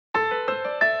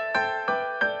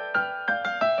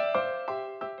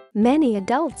Many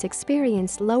adults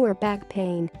experience lower back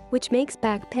pain, which makes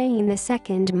back pain the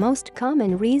second most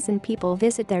common reason people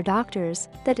visit their doctors,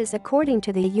 that is according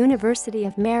to the University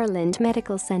of Maryland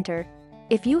Medical Center.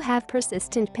 If you have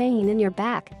persistent pain in your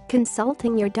back,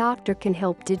 consulting your doctor can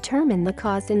help determine the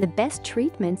cause and the best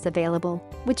treatments available,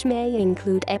 which may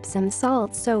include Epsom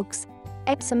salt soaks.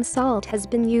 Epsom salt has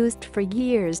been used for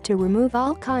years to remove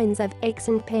all kinds of aches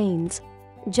and pains.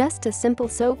 Just a simple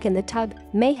soak in the tub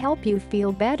may help you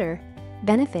feel better.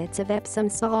 Benefits of Epsom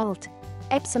salt.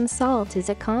 Epsom salt is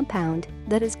a compound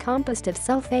that is composed of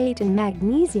sulfate and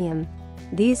magnesium.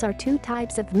 These are two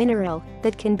types of mineral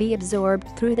that can be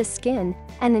absorbed through the skin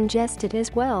and ingested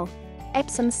as well.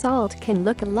 Epsom salt can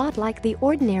look a lot like the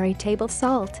ordinary table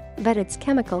salt, but its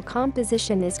chemical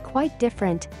composition is quite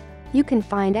different. You can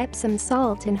find Epsom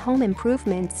salt in home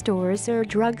improvement stores or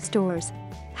drugstores.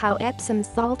 How Epsom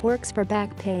salt works for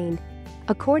back pain.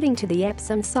 According to the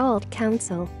Epsom Salt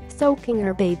Council, soaking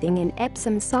or bathing in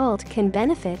Epsom salt can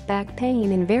benefit back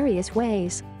pain in various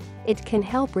ways. It can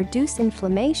help reduce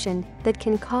inflammation that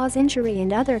can cause injury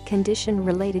and other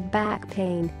condition-related back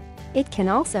pain. It can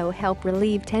also help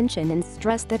relieve tension and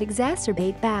stress that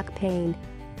exacerbate back pain.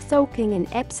 Soaking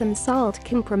in Epsom salt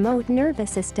can promote nervous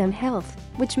system health,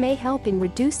 which may help in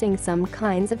reducing some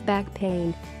kinds of back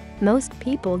pain. Most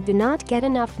people do not get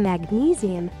enough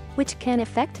magnesium, which can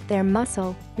affect their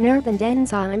muscle, nerve and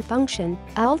enzyme function,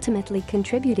 ultimately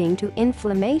contributing to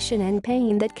inflammation and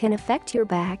pain that can affect your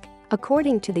back,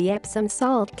 according to the Epsom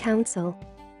Salt Council.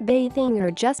 Bathing or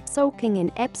just soaking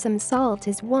in Epsom salt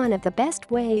is one of the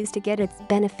best ways to get its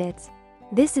benefits.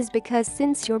 This is because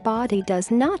since your body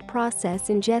does not process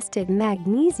ingested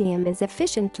magnesium as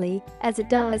efficiently as it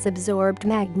does absorbed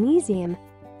magnesium.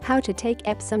 How to take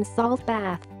Epsom salt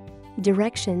bath.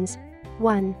 Directions.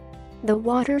 1. The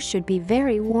water should be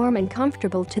very warm and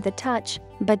comfortable to the touch,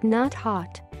 but not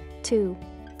hot. 2.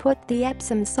 Put the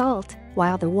Epsom salt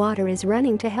while the water is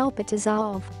running to help it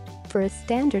dissolve. For a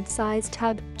standard-sized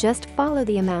tub, just follow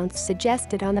the amounts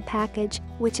suggested on the package,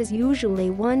 which is usually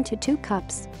 1 to 2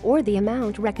 cups, or the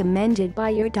amount recommended by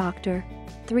your doctor.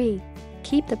 3.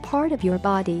 Keep the part of your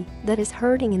body that is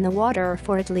hurting in the water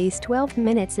for at least 12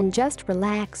 minutes and just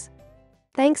relax.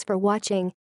 Thanks for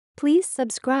watching. Please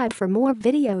subscribe for more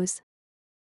videos.